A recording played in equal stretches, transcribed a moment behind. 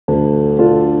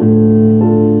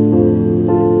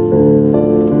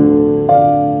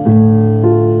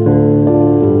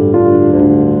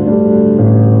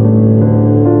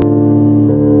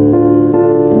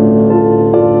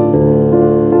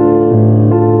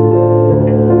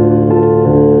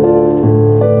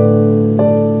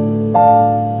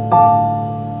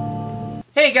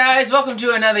guys, welcome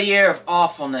to another year of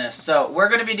awfulness. So we're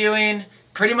going to be doing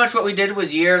pretty much what we did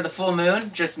was Year of the Full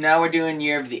Moon, just now we're doing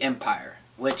Year of the Empire,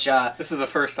 which this is the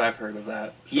first I've heard of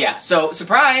that. So. Yeah, so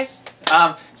surprise!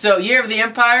 So Year of the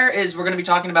Empire is, we're going to be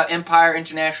talking about Empire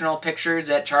International Pictures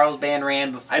that Charles Band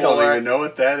ran before. I don't even know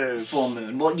what that is. Full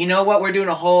Moon. Well, you know what? We're doing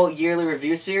a whole yearly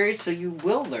review series, so you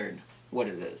will learn what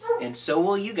it is. And so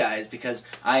will you guys, because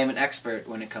I am an expert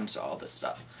when it comes to all this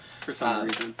stuff. For some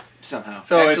reason. Somehow.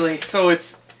 So actually,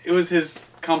 it was his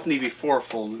company before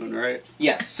Full Moon, right?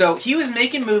 Yes. So he was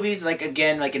making movies, like in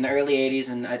the early 80s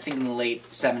and I think in the late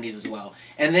 70s as well.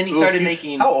 And then he started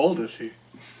making... How old is he?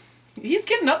 He's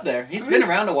getting up there. He's been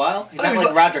around a while. He's not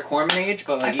like Roger Corman age,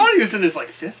 but like... I thought he was in his,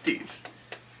 50s.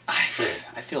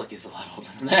 I feel like he's a lot older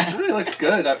than that. He looks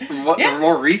good from what the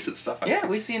more recent stuff I've seen.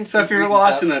 We've seen So some if you're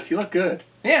watching this, you look good.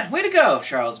 Yeah, way to go,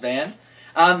 Charles Band.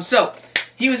 So,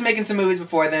 he was making some movies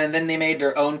before then they made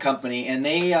their own company, and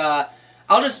they,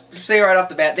 I'll just say right off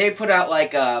the bat, they put out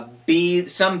like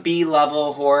some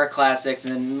B-level horror classics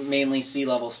and mainly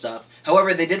C-level stuff.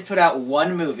 However, they did put out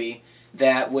one movie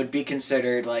that would be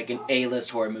considered like an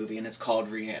A-list horror movie, and it's called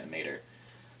Re-Animator.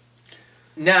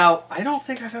 Now, I don't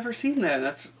think I've ever seen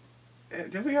that.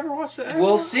 Did we ever watch that?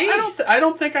 We'll see. I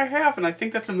don't think I have, and I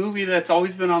think that's a movie that's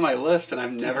always been on my list, and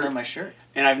I've never on my shirt.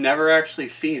 And I've never actually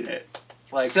seen it.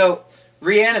 So,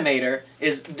 Re-Animator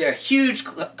is a huge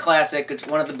classic. It's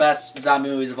one of the best zombie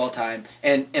movies of all time,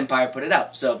 and Empire put it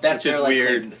out. So that's their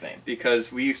claim to fame.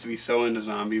 Because we used to be so into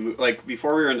zombie movies. Like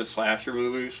before, we were into slasher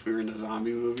movies. We were into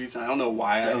zombie movies. And I don't know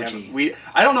why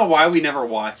I don't know why we never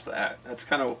watched that. That's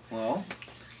kind of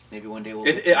maybe one day we'll.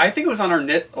 I think it was on our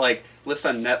list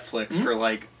on Netflix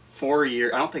for 4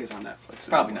 years. I don't think it's on Netflix.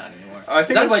 Probably not anymore. I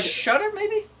think it was Shudder,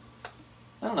 maybe.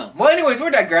 I don't know. Well, anyways,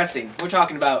 we're digressing. We're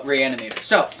talking about Re-Animator.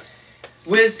 So.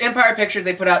 With Empire Pictures,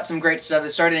 they put out some great stuff. It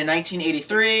started in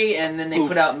 1983, and then they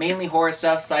put out mainly horror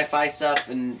stuff, sci-fi stuff,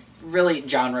 and really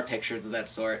genre pictures of that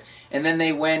sort. And then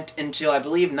they went until, I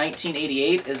believe,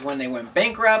 1988 is when they went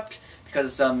bankrupt because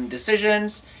of some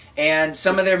decisions. And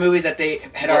some of their movies that they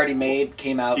had already made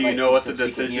came out. Do you know what the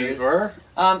decisions were?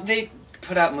 They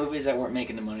put out movies that weren't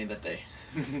making the money that they...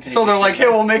 So they're like,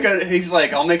 hey, he's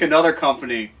like, I'll make another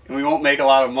company, and we won't make a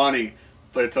lot of money,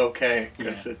 but it's okay,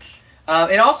 because it's...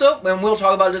 and also, and we'll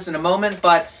talk about this in a moment,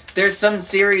 but there's some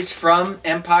series from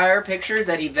Empire Pictures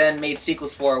that he then made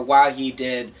sequels for while he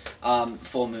did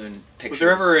Full Moon Pictures. Was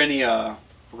there ever any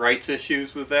rights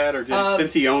issues with that, or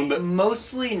since he owned it?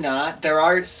 Mostly not. There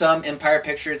are some Empire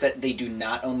Pictures that they do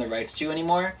not own the rights to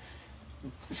anymore.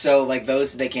 So, like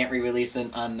those, they can't re-release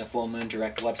on the Full Moon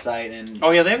Direct website. And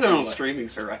oh yeah, they have their own streaming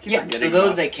service. So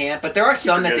those they can't, but there are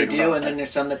some that they do, and then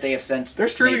there's some that they have since. Their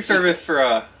streaming service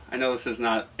for I know this is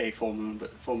not a Full Moon,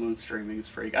 but Full Moon streaming is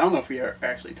free. I don't know if we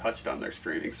actually touched on their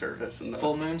streaming service.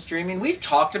 Full Moon streaming? We've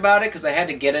talked about it because I had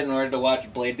to get it in order to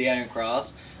watch Blade the Iron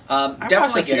Cross.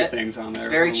 Definitely get it. Things on there.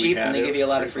 It's very cheap, and they give you a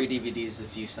lot of free DVDs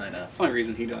if you sign up. That's the only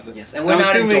reason he does it. Yes, and we're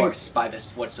not endorsed by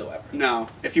this whatsoever. No.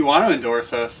 If you want to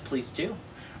endorse us, please do.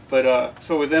 But,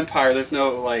 so with Empire, there's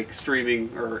no,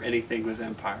 streaming or anything with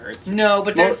Empire. No,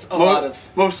 but there's a lot of...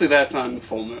 Mostly that's on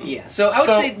Full Moon. Yeah, so I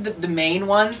would say the main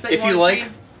ones that you want to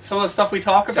see... some of the stuff we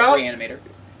talk about, Re-Animator.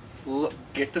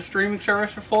 Get the streaming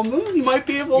service for Full Moon. You might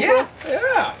be able to.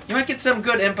 Yeah. You might get some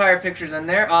good Empire Pictures in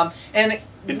there. And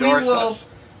endorse we will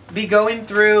be going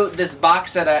through this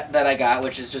box set that I got,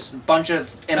 which is just a bunch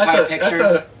of Empire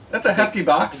Pictures. That's a hefty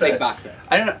box set. Big box set.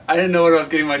 I didn't know what I was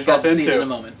getting myself into. See it in a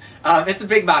moment. It's a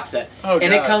big box set,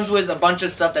 and it comes with a bunch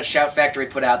of stuff that Shout Factory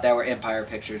put out that were Empire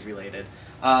Pictures related.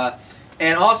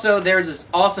 And also, there's this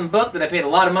awesome book that I paid a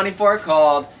lot of money for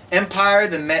called Empire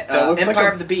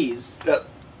of the Bees.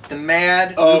 The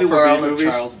Mad Movie World of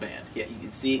Charles Band. Yeah, you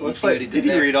can see, what he did Did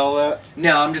you read all that?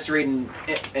 No, I'm just reading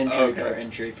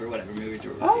entry for whatever movies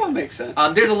we're reviewing. Oh, that makes sense.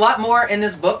 There's a lot more in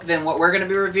this book than what we're going to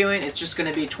be reviewing. It's just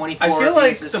going to be 24 I feel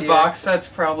like this the year. box set's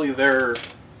probably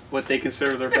what they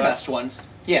consider their best ones.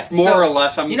 Yeah. More or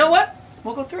less. You know what?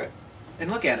 We'll go through it and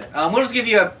look at it. We'll just give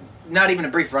you not even a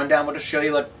brief rundown. We'll just show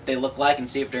you what they look like and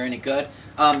see if they're any good.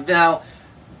 Now,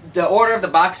 the order of the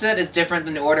box set is different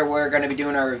than the order we're going to be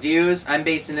doing our reviews. I'm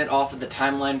basing it off of the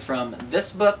timeline from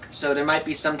this book, so there might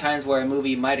be some times where a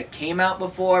movie might have came out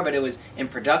before, but it was in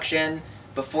production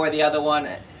before the other one.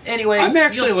 Anyways, I'm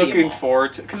actually looking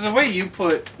forward to, because the way you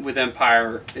put with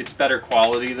Empire, it's better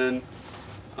quality than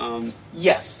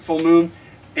Full Moon.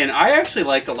 And I actually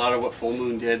liked a lot of what Full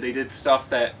Moon did. They did stuff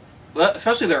that,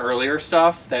 especially their earlier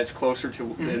stuff, that's closer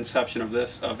to the inception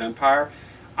of Empire.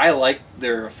 I liked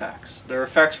their effects. Their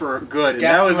effects were good, and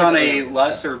that was on a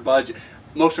lesser budget.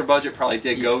 Most of their budget probably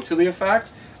did go to the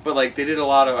effects, but they did a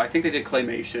lot of. I think they did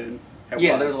claymation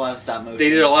Yeah, there was a lot of stop motion. They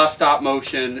did a lot of stop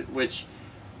motion, which,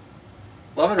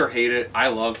 love it or hate it, I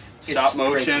love stop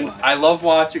motion. I love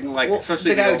watching, like,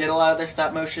 especially the guy who did a lot of their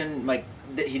stop motion, like,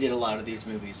 he did a lot of these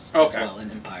movies as well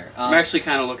in Empire. I'm actually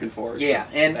kind of looking forward to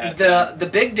and the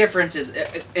big difference is,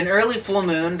 in early Full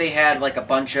Moon, they had, like,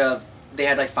 they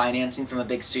had, like, financing from a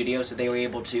big studio, so they were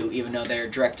able to, even though they're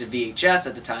direct to VHS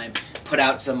at the time, put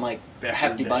out some, like,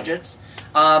 hefty budgets.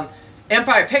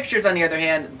 Empire Pictures, on the other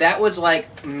hand, that was,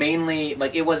 like, mainly,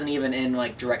 like, it wasn't even in,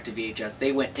 like, direct to VHS.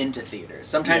 They went into theaters.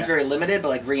 Sometimes very limited, but,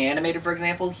 like, Re-Animator, for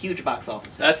example, huge box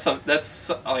office. That's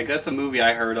a movie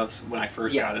I heard of when I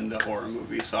first got into horror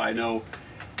movies, so I know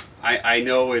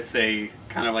it's a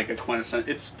kind of like a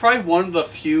quintessential. It's probably one of the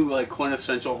few, like,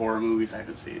 quintessential horror movies I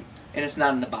haven't seen. And it's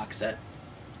not in the box set.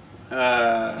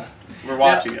 We're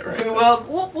watching it, right?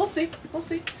 Well, we'll see. We'll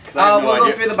see. We'll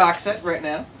go through the box set right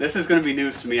now. This is going to be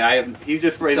news to me. He's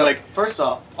just first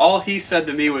off, all he said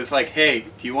to me was like, "Hey,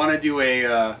 do you want to do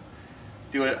a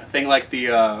thing like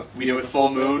the we did with Full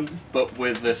Moon, but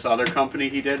with this other company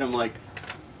he did?" I'm like,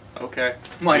 "Okay,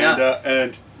 why not?"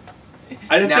 And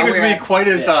I didn't think it was going to be quite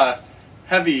as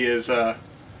heavy as.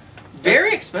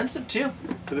 Very expensive too.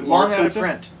 Was it more expensive?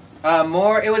 Out of print.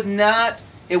 More. It was not.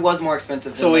 It was more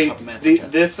expensive than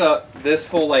this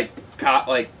whole like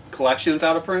collection's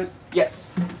out of print?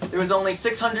 Yes. There was only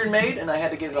 600 made, and I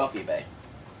had to get it off eBay.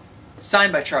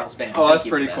 Signed by Charles Band. Oh, that's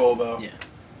pretty cool, though. Yeah.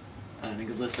 A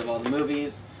good list of all the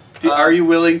movies. Are you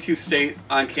willing to state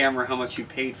on camera how much you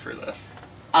paid for this?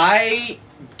 I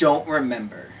don't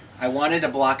remember. I wanted to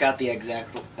block out the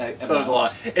exact. So it was a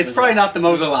lot. It's probably not the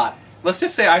most. It was a lot. Let's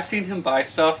just say I've seen him buy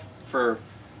stuff for,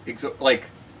 like,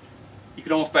 you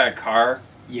could almost buy a car.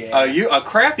 Yeah. A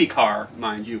crappy car,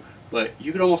 mind you, but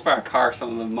you could almost buy a car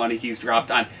some of the money he's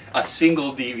dropped on a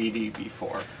single DVD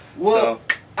before. Well,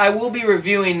 I will be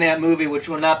reviewing that movie, which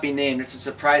will not be named. It's a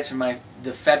surprise for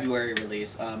the February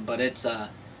release, but it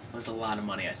was a lot of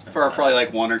money I spent. For probably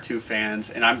like 1 or 2 fans,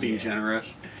 and I'm being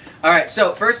generous. All right,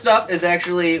 so first up is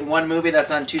actually one movie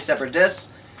that's on 2 separate discs.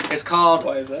 It's called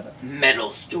Why is that?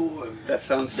 Metalstorm. That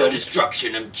sounds so... The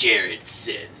Destruction of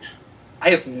Jared-Syn. I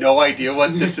have no idea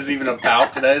what this is even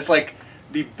about, but that is like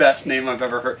the best name I've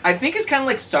ever heard. I think it's kind of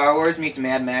like Star Wars meets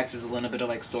Mad Max. There's a little bit of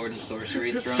like sword and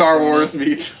sorcery. Star Wars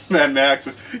meets Mad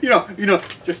Max. You know,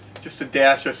 just a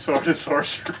dash of sword and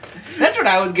sorcery. That's what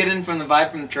I was getting from the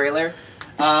vibe from the trailer.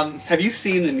 Have you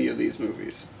seen any of these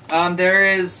movies? There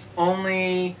is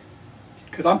only...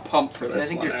 Because I'm pumped for this. I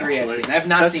think there are 3 I've seen. I've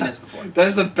not seen this before. That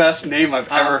is the best name I've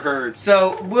ever heard.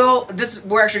 So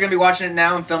we're actually going to be watching it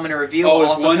now and filming a review.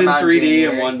 Oh, it's one in 3D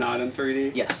and one not in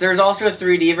 3D? Yes, there's also a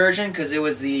 3D version because it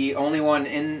was the only one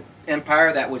in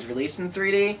Empire that was released in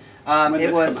 3D. When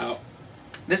did this come out?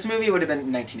 This movie would have been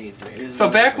in 1983. So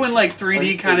back when like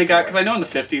 3D kind of got, because I know in the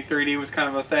 50s 3D was kind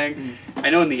of a thing.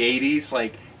 I know in the 80s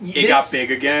like it got big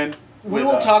again. We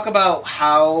will talk about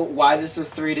why this was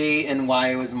 3D and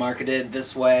why it was marketed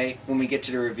this way when we get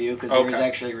to the review, because there was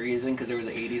actually a reason, because there was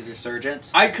an 80s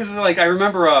resurgence. I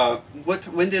remember,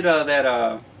 when did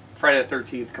that Friday the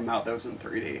 13th come out that was in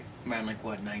 3D? Around like,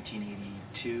 what,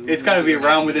 1982? It's got to be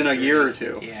around within a year or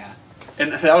 2. Yeah.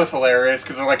 And that was hilarious,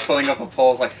 because they're like filling up a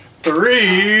poll, it's like,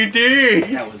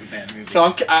 3D! That was a bad movie.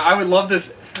 So I would love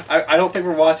this. I don't think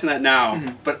we're watching that now,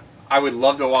 but... I would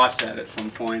love to watch that at some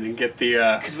point and get the...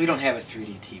 Because we don't have a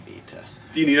 3D TV to...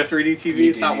 Do you need a 3D TV?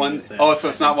 It's not one... Oh, so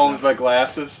it's not one with the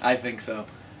glasses? I think so.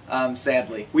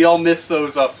 Sadly. We all miss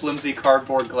those flimsy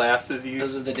cardboard glasses you used.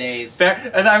 Those are the days.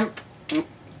 And I'm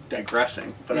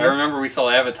digressing, but I remember we saw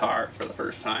Avatar for the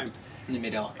first time. And they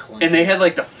made it all clean. And they had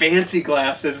like the fancy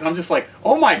glasses, and I'm just like,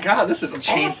 oh my god, this is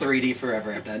Chain awesome. 3D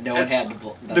forever after that. No one had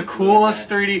the coolest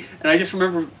 3D, and I just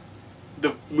remember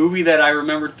the movie that I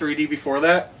remembered 3D before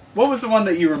that. What was the one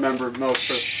that you remembered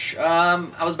most?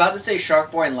 I was about to say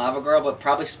Shark Boy and Lava Girl, but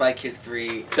probably Spy Kids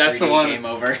 3. That's the one. Game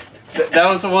over. That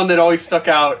was the one that always stuck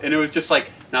out, and it was just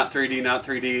like not 3D, not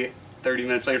 3D. 30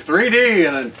 minutes later, 3D,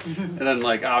 and then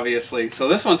like obviously. So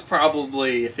this one's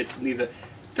probably, if it's neither.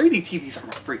 3D TVs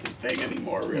aren't a freaking thing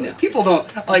anymore, really. No. People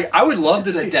don't like. I would love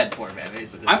to see. It's a dead format,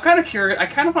 basically. I'm kind of curious. I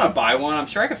kind of want to buy one. I'm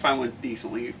sure I could find one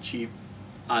decently cheap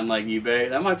on like eBay.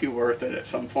 That might be worth it at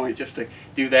some point, just to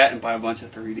do that and buy a bunch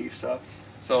of 3D stuff.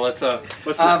 So what's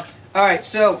next? All right,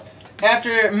 so after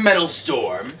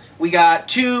Metalstorm, we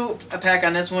got a pack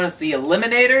on this one. It's the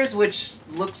Eliminators, which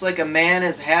looks like a man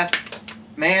is half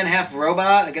man, half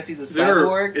robot. I guess he's a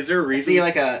cyborg. Is there a reason? I see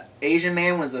like a Asian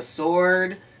man with a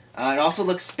sword. It also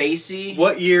looks spacey.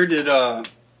 What year did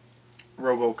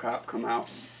RoboCop come out?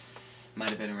 Might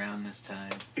have been around this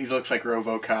time. He looks like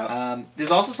RoboCop.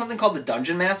 There's also something called the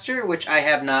Dungeonmaster, which I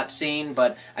have not seen,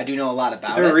 but I do know a lot about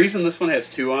it. Is there a reason this one has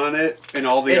 2 on it and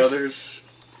all the others?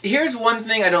 Here's one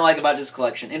thing I don't like about this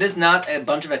collection. It is not a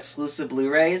bunch of exclusive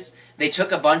Blu-rays. They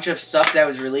took a bunch of stuff that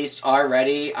was released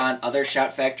already on other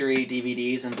Shout Factory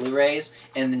DVDs and Blu-rays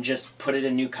and then just put it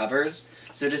in new covers.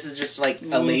 So this is just like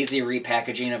a lazy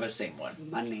repackaging of a same one.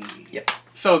 Money. Yep.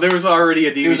 So there was already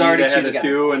a DVD that had the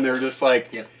 2, and they're just like...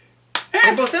 Yep.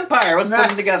 They're both Empire. Let's put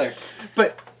them together.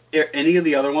 But are any of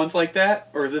the other ones like that,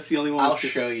 or is this the only one? I'll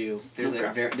show you. There's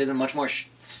a much more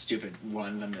stupid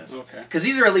one than this. Okay. Because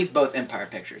these are at least both Empire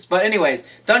Pictures. But anyways,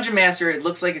 Dungeonmaster. It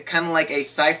looks like kind of like a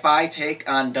sci-fi take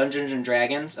on Dungeons and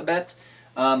Dragons a bit.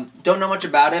 Don't know much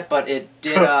about it, but it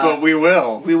did. But we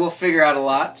will. We will figure out a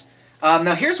lot.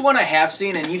 Now here's one I have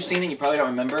seen, and you've seen it. You probably don't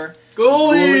remember.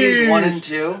 Ghoulies 1 and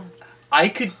 2.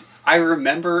 I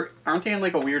remember. Aren't they in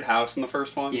like a weird house in the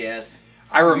first one? Yes.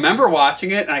 I remember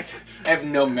watching it, and I have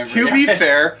no memory. To be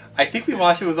fair, I think we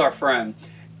watched it with our friend,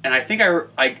 and I think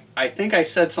I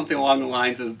said something along the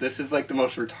lines of, "This is like the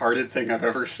most retarded thing I've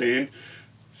ever seen."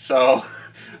 So,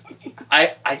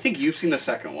 I think you've seen the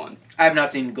second one. I have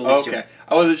not seen Ghoulies 2. Okay,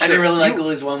 I wasn't sure. I didn't really like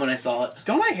Ghoulies 1 when I saw it.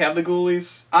 Don't I have the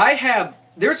Ghoulies? I have.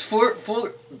 There's four.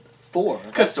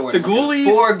 Because the Ghoulies,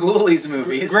 4 Ghoulies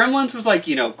movies. Gremlins was like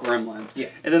Gremlins. Yeah.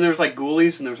 And then there was like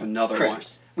Ghoulies, and there was another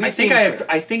Critters. one. I think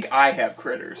I have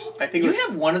Critters. I think you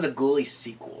have one of the Ghoulies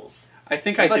sequels. I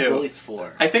think I do. Ghoulies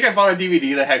 4. I think I bought a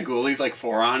DVD that had Ghoulies like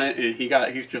 4 on it, and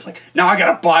he's just like, now I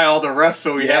gotta buy all the rest.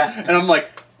 So have, and I'm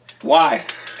like, why?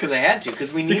 Because I had to.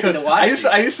 Because we needed to watch.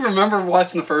 I just remember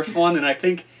watching the first one, and I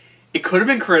think it could have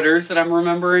been Critters that I'm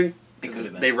remembering. It could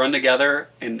have been. They run together,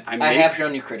 and I have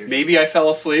shown you Critters. Maybe I fell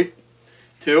asleep,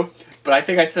 too. But I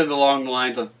think I said along the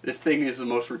lines of, this thing is the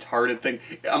most retarded thing.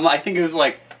 I think it was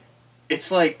like,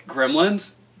 it's like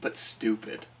Gremlins, but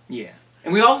stupid. Yeah.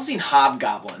 And we also seen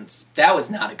Hobgoblins. That was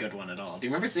not a good one at all. Do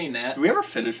you remember seeing that? Did we ever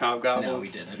finish Hobgoblins? No, we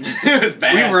didn't. It was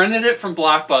bad. We rented it from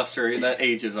Blockbuster. That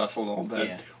ages us a little bit.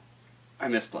 Yeah. I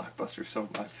miss Blockbuster so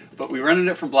much. But we rented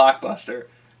it from Blockbuster,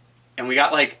 and we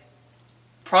got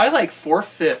probably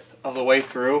 4/5 of the way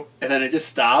through, and then it just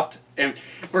stopped, and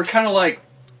we're kind of like,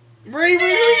 you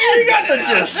got the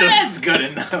gist. That's good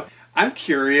enough. I'm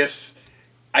curious,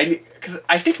 because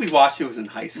I think we watched it was in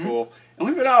high school, and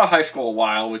we've been out of high school a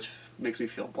while, which makes me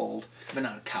feel bold. I've been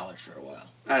out of college for a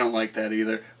while. I don't like that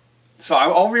either. So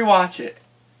I'll rewatch it,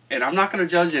 and I'm not going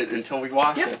to judge it until we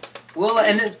watch it. Well,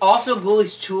 and then also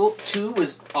Ghoulies 2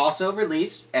 was also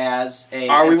released as a...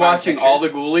 Are we watching all the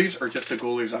Ghoulies, or just the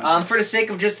Ghoulies on For the sake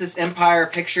of just this Empire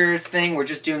Pictures thing, we're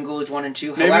just doing Ghoulies 1 and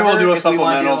 2. Maybe we'll do a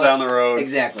supplemental down the road.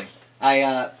 Exactly.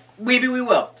 Maybe we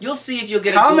will. You'll see if you'll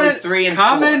get a Ghoulies 3 and 4.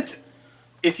 Comment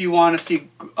if you want to see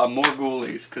more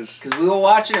Ghoulies, because we will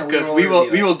watch it and we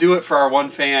will do it for our 1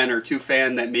 fan or 2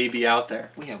 fan that may be out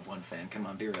there. We have 1 fan. Come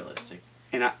on, be realistic.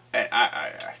 And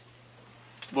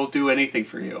we'll do anything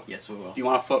for you. Yes, we will. Do you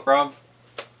want a foot rub?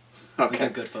 Okay. We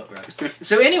got good foot rubs.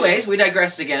 So anyways, we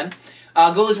digressed again.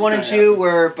 Ghoulies 1 and 2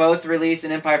 were both released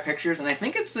in Empire Pictures, and I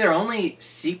think it's their only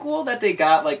sequel that they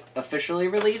got officially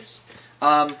released.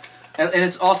 And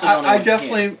it's also I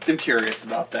definitely am curious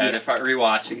about that if I'm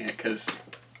rewatching it, because...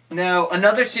 Now,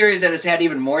 another series that has had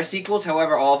even more sequels,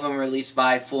 however, all of them released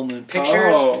by Full Moon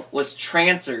Pictures, was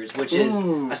Trancers, which is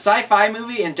a sci-fi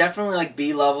movie and definitely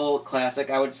B-level classic,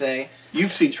 I would say.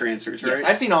 You've seen Trancers, right? Yes,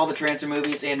 I've seen all the Trancer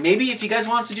movies, and maybe if you guys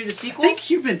want us to do the sequels, I think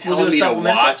you've been telling me to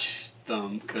watch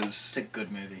them, because... It's a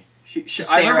good movie.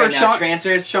 I remember right now,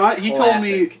 Trancers, Sean, he told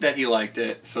me that he liked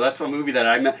it, so that's a movie that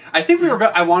I met. I think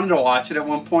I wanted to watch it at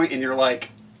one point, and you're like,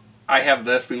 I have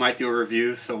this, we might do a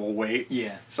review, so we'll wait.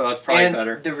 Yeah. So that's probably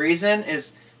better. The reason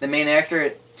is the main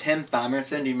actor, Tim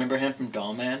Thomerson. Do you remember him from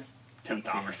Dollman? Tim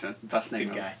Thomerson. Best name.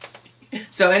 Good guy.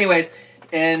 So anyways,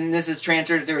 and this is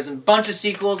Trancers. There was a bunch of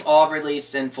sequels, all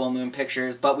released in Full Moon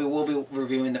Pictures, but we will be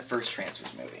reviewing the first Trancers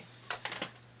movie.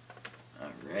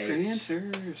 Alright.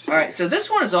 Trancers. Alright, so this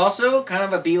one is also kind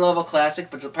of a B-level classic,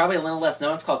 but it's probably a little less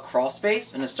known. It's called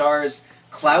Crawlspace, and it stars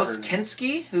Klaus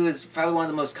Kinski, who is probably one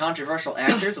of the most controversial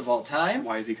actors of all time.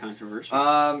 Why is he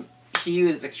controversial? He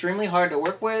was extremely hard to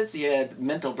work with. He had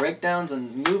mental breakdowns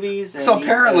in movies, and so he's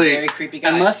apparently, a very creepy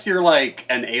guy. Unless you're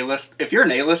an A-list, if you're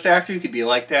an A-list actor, you could be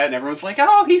like that, and everyone's like,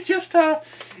 oh, he's just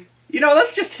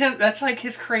that's just him. That's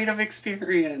his creative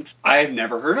experience. I've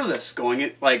never heard of this.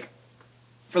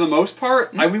 For the most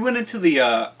part, we went into the.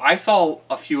 I saw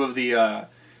a few of the.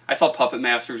 I saw Puppet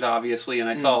Masters, obviously, and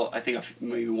I saw, I think,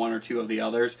 maybe 1 or 2 of the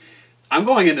others. I'm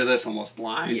going into this almost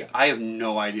blind. Yeah. I have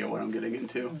no idea what I'm getting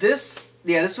into. This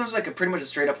one's like pretty much a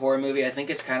straight up horror movie. I think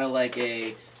it's kind of like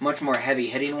a much more heavy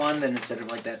hitting one than instead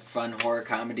of like that fun horror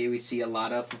comedy we see a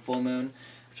lot of for Full Moon.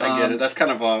 Which I get it. That's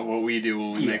kind of what we do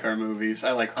when we make our movies.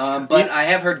 I like. But I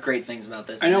have heard great things about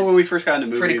this. I know when we first got into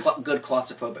movies, pretty good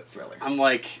claustrophobic thriller. I'm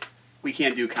like, we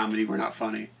can't do comedy. We're not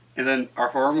funny. And then our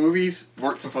horror movies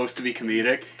weren't supposed to be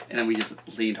comedic, and then we just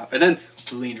leaned up. And then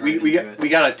just leaned right into it. We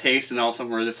got a taste, and all of a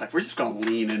sudden we're just like, we're just going to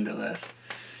lean into this.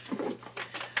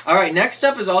 All right, next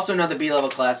up is also another B-level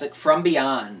classic, From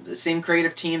Beyond. The same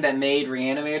creative team that made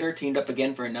Re-Animator teamed up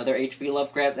again for another H.P.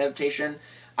 Lovecraft adaptation.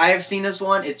 I have seen this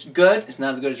one. It's good. It's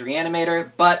not as good as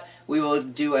Re-Animator, but we will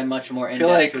do a much more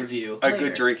in-depth review later. A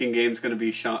good drinking game is going to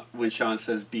be when Sean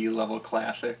says B-level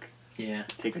classic. Yeah.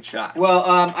 Take a shot. Well,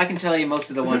 I can tell you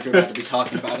most of the ones we're about to be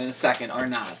talking about in a second are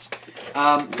not.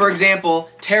 For example,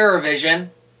 Terrorvision.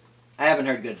 I haven't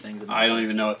heard good things about it. I don't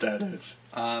even know what that is.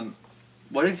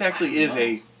 What exactly is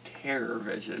a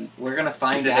Terrorvision? We're going to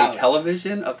find out. Is it a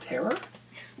television of terror?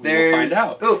 We'll find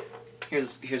out. Oh,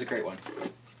 here's a great one.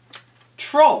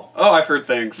 Troll. Oh, I've heard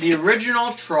things. The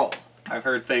original Troll. I've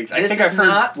heard things. I think I've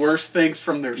heard worse things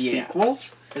from their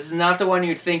sequels. This is not the one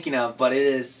you're thinking of, but it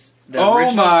is the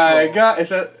original Troll. Oh my god, is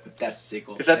that... That's the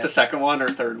sequel. Is that the second one or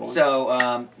third one?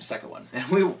 So, second one.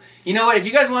 And you know what, if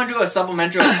you guys want to do a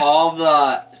supplementary of all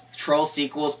the Troll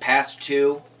sequels past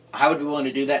 2, I would be willing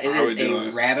to do that. It is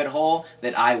a rabbit hole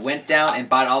that I went down and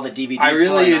bought all the DVDs for. I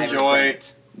really enjoy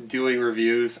doing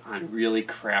reviews on really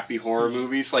crappy horror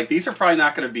movies. Like, these are probably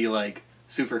not going to be, like,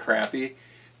 super crappy,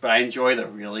 but I enjoy the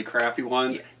really crappy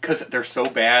ones because they're so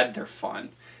bad, they're fun.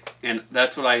 And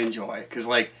that's what I enjoy. Because,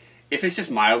 like, if it's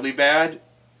just mildly bad,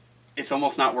 it's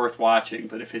almost not worth watching.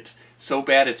 But if it's so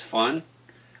bad it's fun.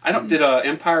 Did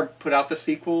Empire put out the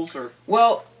sequels? Or?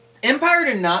 Well, Empire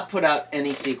did not put out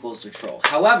any sequels to Troll.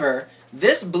 However,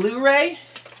 this Blu-ray,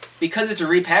 because it's a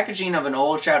repackaging of an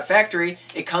old Shout Factory,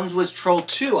 it comes with Troll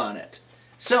 2 on it.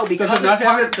 So because does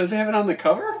it have it on the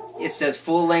cover? It says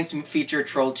full-length feature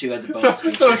Troll 2 as a bonus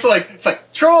feature. So it's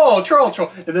like Troll,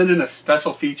 and then in the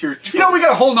special features, we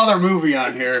got a whole nother movie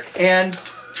on here. And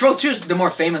Troll 2 is the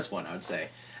more famous one, I would say.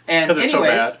 And because it's so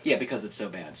bad. Yeah, because it's so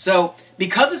bad. So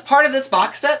because it's part of this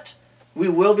box set, we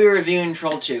will be reviewing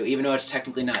Troll 2, even though it's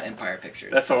technically not Empire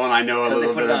Pictures. That's the one I know a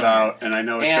little bit about, and I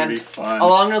know it's going to be fun.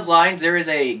 Along those lines, there is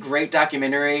a great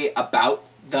documentary about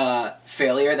the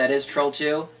failure that is Troll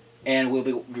 2, and we'll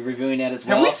be reviewing that as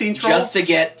well. Have we seen Troll? Just to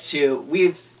get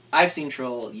to... I've seen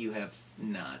Troll, you have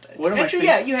not. What am Actually,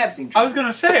 yeah, you have seen Troll. I was going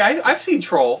to say, I've seen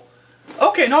Troll.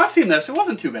 Okay, no, I've seen this. It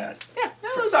wasn't too bad. Yeah, no,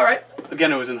 it was alright.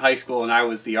 Again, it was in high school, and I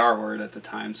was the R word at the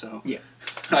time, so... Yeah.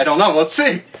 I don't know. Let's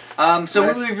see. So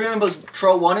we'll be reviewing both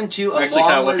Troll 1 and 2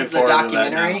 along with the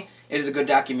documentary. It is a good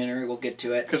documentary. We'll get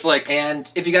to it.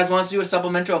 And if you guys want us to do a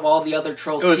supplemental of all the other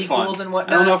Troll sequels and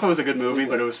whatnot... I don't know if it was a good movie,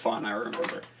 but it was fun. I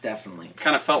remember. Definitely. It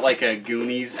kind of felt like a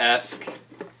Goonies-esque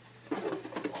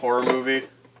horror movie. It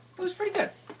was pretty good.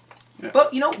 Yeah.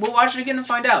 But, we'll watch it again and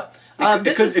find out.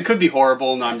 It could be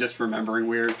horrible, and I'm just remembering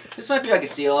weird. This might be like a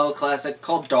C-level classic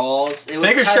called Dolls.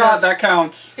 Take a shot, that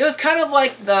counts. It was kind of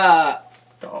like the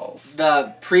Dolls.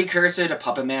 The precursor to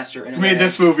Puppet Master in a way. Made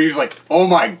this movie, he's like, oh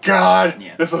my god,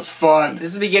 this was fun. This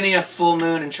is the beginning of Full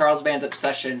Moon and Charles Band's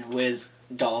obsession with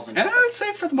dolls and puppets. I would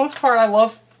say for the most part, I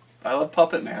love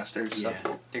Puppet Masters. So.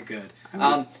 Yeah, they're good.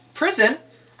 Prison,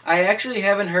 I actually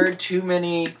haven't heard too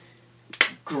many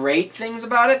great things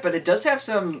about it, but it does have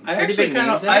some pretty big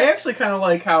names in it. I actually kind of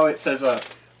like how it says,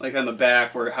 like on the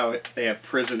back, where they have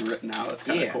prison written out. That's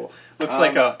kind of cool. Looks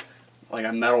like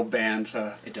a metal band.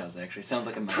 It does actually. Sounds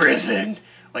like a metal prison. Band.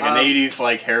 Like an 80s,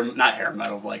 like not hair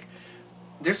metal, but like...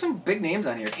 There's some big names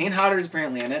on here. Kane Hodder's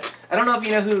apparently in it. I don't know if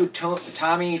you know who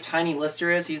Tommy Tiny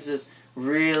Lister is. He's this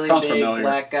really big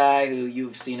black guy who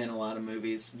you've seen in a lot of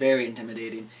movies. Very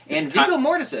intimidating. And Viggo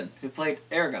Mortensen, who played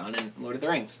Aragorn in Lord of the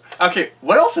Rings. Okay,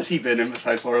 what else has he been in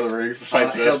besides Lord of the Rings?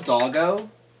 Besides this? Hidalgo.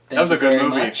 That was a good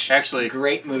movie, actually.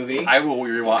 Great movie. I will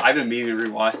rewatch. I've been meaning to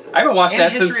rewatch. I haven't watched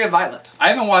that since... History of Violence. I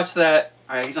haven't watched that...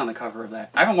 he's on the cover of that.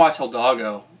 I haven't watched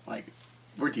Hidalgo. Like,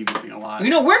 we're deviating a lot. We're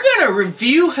going to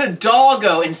review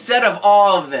Hidalgo instead of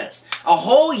all of this. A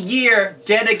whole year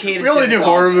dedicated to Hidalgo. We only do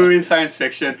horror movies and science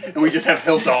fiction, and we just have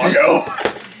Hidalgo.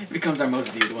 It becomes our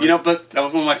most viewed one. But that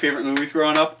was one of my favorite movies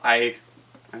growing up. I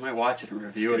might watch it and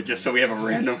review it just so we have a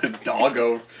random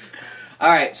Hidalgo.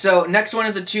 Alright, so next one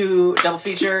is a double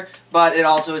feature, but it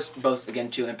also is both, again,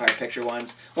 2 Empire Picture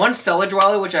ones. One, Cellar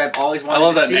Dweller, which I've always wanted to see. I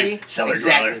love that name, Cellar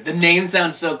Dweller. The name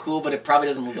sounds so cool, but it probably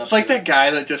doesn't live up to it. It's like that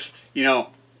guy that just,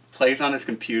 plays on his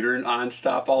computer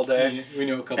nonstop all day. Yeah, we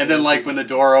know a couple. And then, when the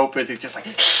door opens, he's just like...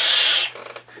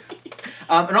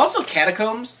 And also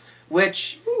Catacombs,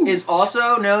 which is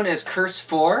also known as Curse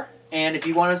 4. And if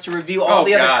you want us to review all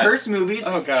the other Curse movies,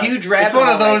 huge rabbit hole. It's one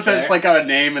of those that's like got a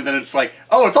name, and then it's like,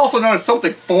 oh, it's also known as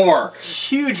something 4.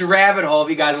 Huge rabbit hole if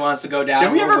you guys want us to go down.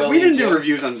 Did we didn't do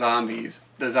reviews on zombies,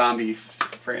 the zombie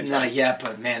franchise. Not yet,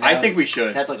 but man, I think we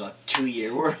should. That's like a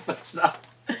 2-year worth of stuff.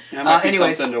 That might be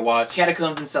something to watch.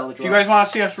 Catacombs and Cellar. If you guys want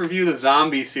to see us review the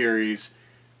zombie series,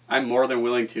 I'm more than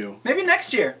willing to. Maybe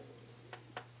next year.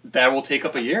 That will take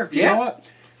up a year. You know what?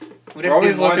 We're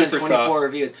always looking for 24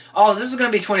 reviews. Oh, this is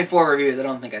going to be 24 reviews. I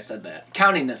don't think I said that.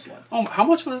 Counting this one. Oh, how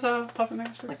much was Puppet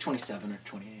Master? Like 27 or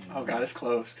 28. Oh, God, it's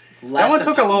close. That one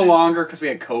took a little longer because we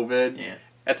had COVID. Yeah.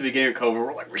 At the beginning of COVID,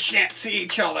 we're like, we can't see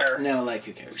each other. No, like,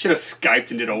 who cares? We should have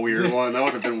Skyped and did a weird one. That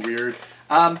would have been weird.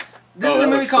 This is a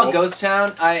movie called Ghost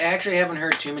Town. I actually haven't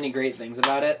heard too many great things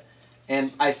about it.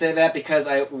 And I say that because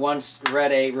I once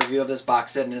read a review of this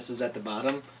box set, and this was at the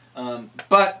bottom.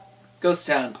 But Ghost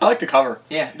Town. I like the cover.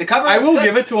 Yeah, the cover. I will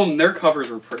give it to them. Their covers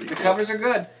were pretty. The covers are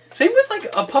good. Same with like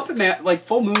a Puppet like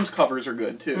Full Moon's covers are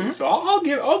good too. So I'll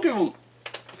give them.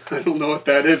 I don't know what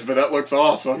that is, but that looks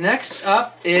awesome. Next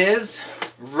up is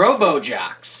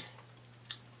RoboJocks.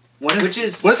 What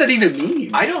does that even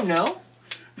mean? I don't know.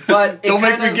 But don't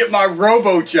make me get my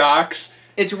RoboJocks.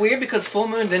 It's weird because Full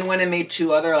Moon then went and made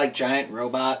 2 other like giant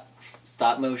robot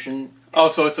stop motion. Oh,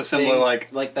 so it's a similar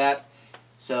like that.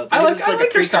 So I like a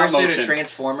precursor to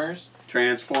Transformers.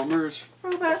 Transformers.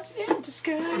 Robots in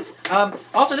disguise.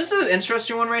 Also, this is an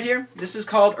interesting one right here. This is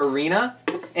called Arena,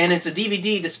 and it's a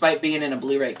DVD despite being in a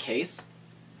Blu-ray case.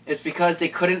 It's because they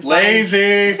couldn't find...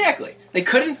 Exactly. They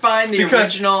couldn't find the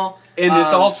original... And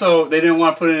it's also... They didn't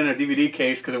want to put it in a DVD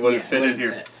case because it wouldn't fit in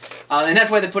here. And that's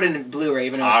why they put it in Blu-ray,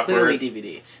 even though it's clearly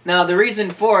DVD. Now, the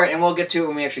reason for it, and we'll get to it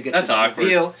when we actually get to the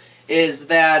review, is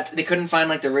that they couldn't find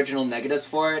like the original negatives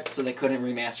for it, so they couldn't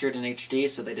remaster it in HD,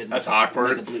 so they didn't... That's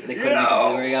awkward. They couldn't make a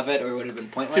Blu-ray of it, or it would have been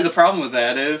pointless. See, the problem with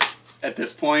that is, at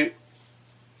this point,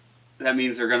 that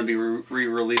means they're going to be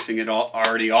re-releasing it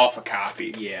already off a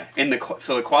copy. Yeah. And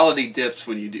so the quality dips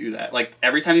when you do that. Like,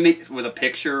 every time you make, with a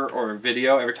picture or a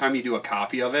video, every time you do a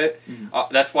copy of it,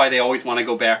 that's why they always want to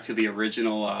go back to the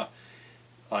original,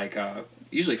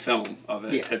 usually film of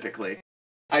it, typically.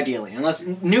 Ideally, unless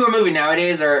newer movie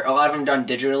nowadays are a lot of them done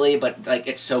digitally, but like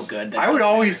it's so good. That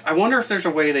I wonder if there's a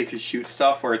way they could shoot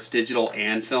stuff where it's digital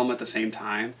and film at the same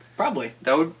time. Probably.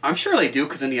 I'm sure they do,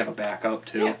 because then you have a backup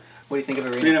too. Yeah. What do you think of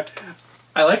Arena?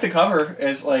 I like the cover.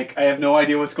 As like I have no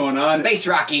idea what's going on. Space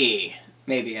Rocky.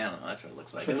 Maybe, I don't know. That's what it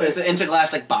looks like. It's an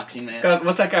intergalactic boxing match.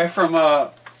 What's that guy from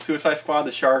Suicide Squad?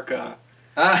 The shark.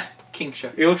 King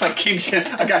Shark. It looks like King Shark.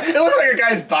 It looks like a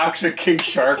guy's boxing King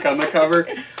Shark on the cover.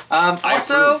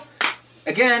 Also,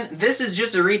 again, this is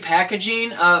just a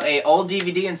repackaging of a old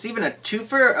DVD, and it's even a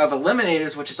twofer of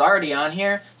Eliminators, which is already on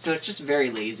here. So it's just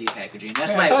very lazy packaging.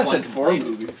 That's my one complaint. 4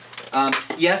 movies.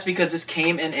 Yes, because this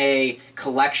came in a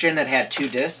collection that had 2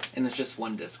 discs, and it's just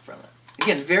 1 disc from it.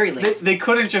 Again, very lazy. They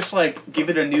couldn't just like give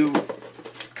it a new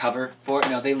cover for it.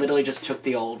 No, they literally just took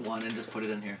the old one and just put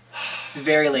it in here. It's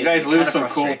very lazy. You guys lose some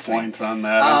cool points on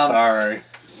that. I'm sorry.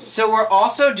 So we're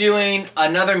also doing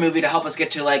another movie to help us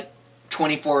get to like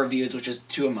 24 reviews, which is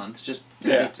 2 a month, just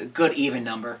because it's a good even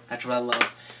number. That's what I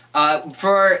love.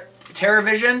 For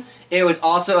Terrorvision, it was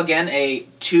also, again, a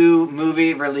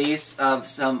 2-movie release of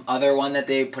some other one that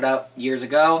they put out years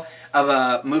ago, of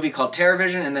a movie called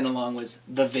Terrorvision, and then along was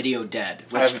The Video Dead,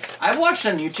 which I've watched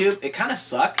on YouTube. It kind of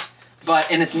sucked,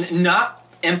 and it's not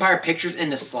Empire Pictures in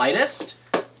the slightest,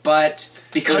 but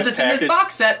because it's in this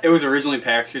box set... It was originally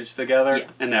packaged together,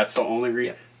 and that's the only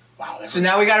reason. Yeah. Wow. So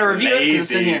now we got to review it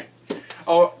because it's in here.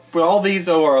 Oh, but all these,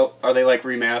 though, are they like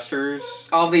remasters?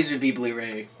 All of these would be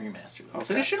Blu-ray remastered. Okay.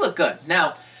 So they should look good.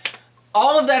 Now,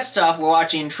 all of that stuff, we're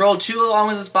watching Troll 2 along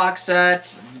with this box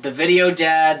set, The Video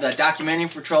Dead, the documentary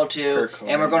for Troll 2,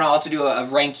 and we're going to also do a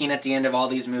ranking at the end of all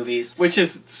these movies. Which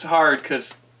is hard,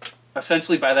 because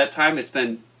essentially by that time it's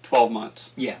been 12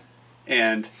 months. Yeah.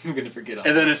 And I'm going to forget all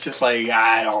and then it's just like,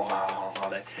 I don't know.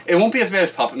 It won't be as bad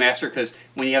as Puppet Master, because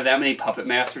when you have that many Puppet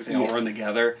Masters, they all run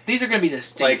together. These are going to be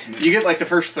distinct movies. You get like the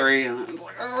first 3, and it's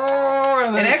like, oh,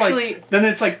 and then it's actually... then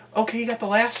it's like, okay, you got the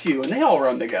last few, and they all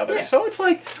run together. Yeah. So it's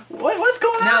like, what's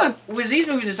going on? Now, with these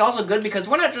movies, it's also good because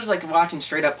we're not just like watching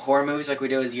straight up horror movies like we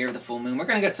do as Year of the Full Moon. We're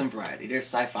going to get some variety. There's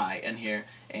sci-fi in here.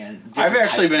 And I've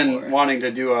actually been wanting to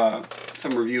do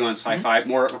some review on sci-fi,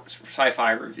 more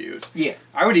sci-fi reviews. Yeah.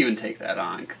 I would even take that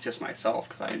on, just myself,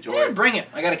 because I enjoy it. Bring it.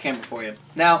 I got a camera for you.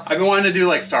 Now, I've been wanting to do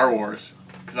like Star Wars,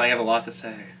 because I have a lot to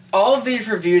say. All of these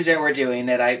reviews that we're doing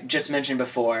that I just mentioned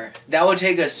before, that would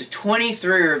take us to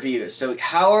 23 reviews. So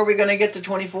how are we going to get to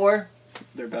 24?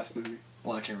 Their best movie.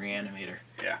 Watching Re-Animator.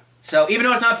 Yeah. So even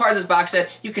though it's not part of this box set,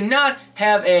 you cannot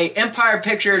have a Empire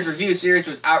Pictures review series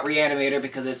without Re-Animator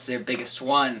because it's their biggest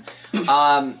one.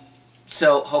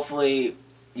 So hopefully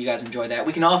you guys enjoy that.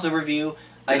 We can also review.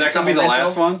 Is that going to be the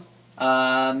last one?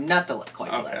 Not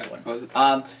quite the last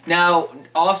one. Now,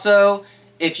 also,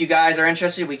 if you guys are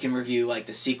interested, we can review like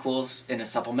the sequels in a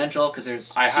supplemental because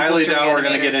there's. I highly doubt we're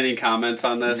going to get any comments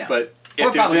on this, but if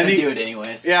we're probably going to do it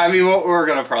anyways. Yeah, I mean, we're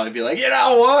going to probably be like, you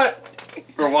know what?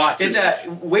 We're watching.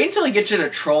 Wait until we get you to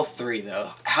Troll 3, though.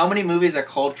 How many movies are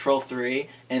called Troll 3,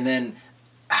 and then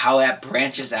how that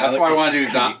branches out. That's why I want to do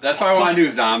zombie. That's why I want to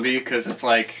do zombie because it's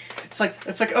like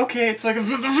okay, it's like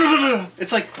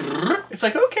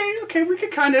okay, we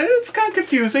could kind of, it's kind of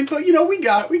confusing, but you know we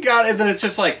got it, and then it's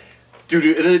just like,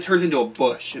 dude, and then it turns into a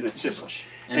bush, and it's just,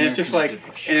 and it's just like,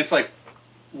 and it's like,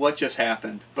 what just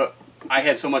happened? But I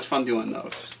had so much fun doing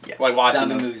those. Yeah, like watching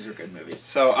zombie those. Movies are good movies.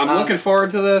 So I'm looking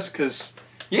forward to this because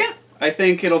yeah, I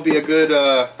think it'll be a good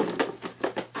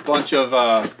bunch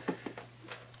of.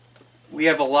 We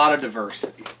have a lot of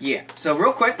diversity. Yeah. So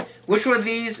real quick, which one of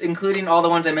these, including all the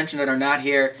ones I mentioned that are not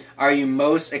here, are you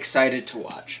most excited to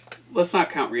watch? Let's not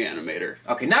count Re-Animator.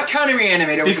 Okay, not counting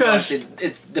Re-Animator because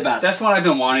it's the best. That's what I've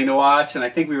been wanting to watch, and I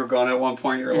think we were going at one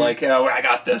point. You were like, "Yeah, I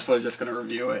got this. We're just going to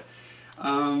review it."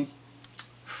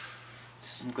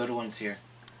 Some good ones here.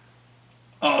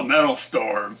 Oh,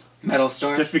 Metalstorm.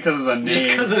 Metalstorm. Just because of the name. Just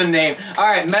because of the name. All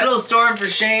right, Metalstorm for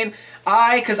Shane.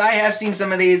 Because I have seen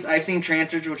some of these. I've seen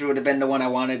Trancers, which would have been the one I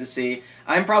wanted to see.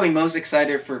 I'm probably most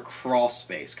excited for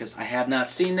Crawlspace, because I have not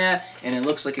seen that, and it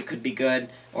looks like it could be good,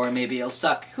 or maybe it'll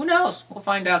suck. Who knows? We'll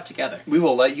find out together. We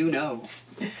will let you know.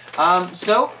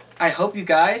 So, I hope you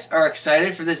guys are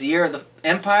excited for this year of the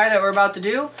Empire that we're about to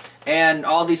do, and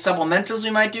all these supplementals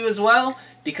we might do as well,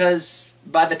 because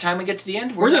by the time we get to the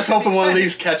end, we're just hoping one of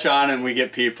these catch on and we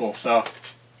get people, so.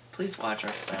 Please watch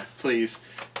our stuff. Please.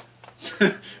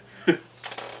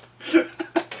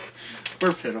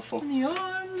 We're pitiful. In the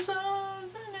arms of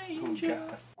an angel. Oh,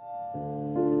 God.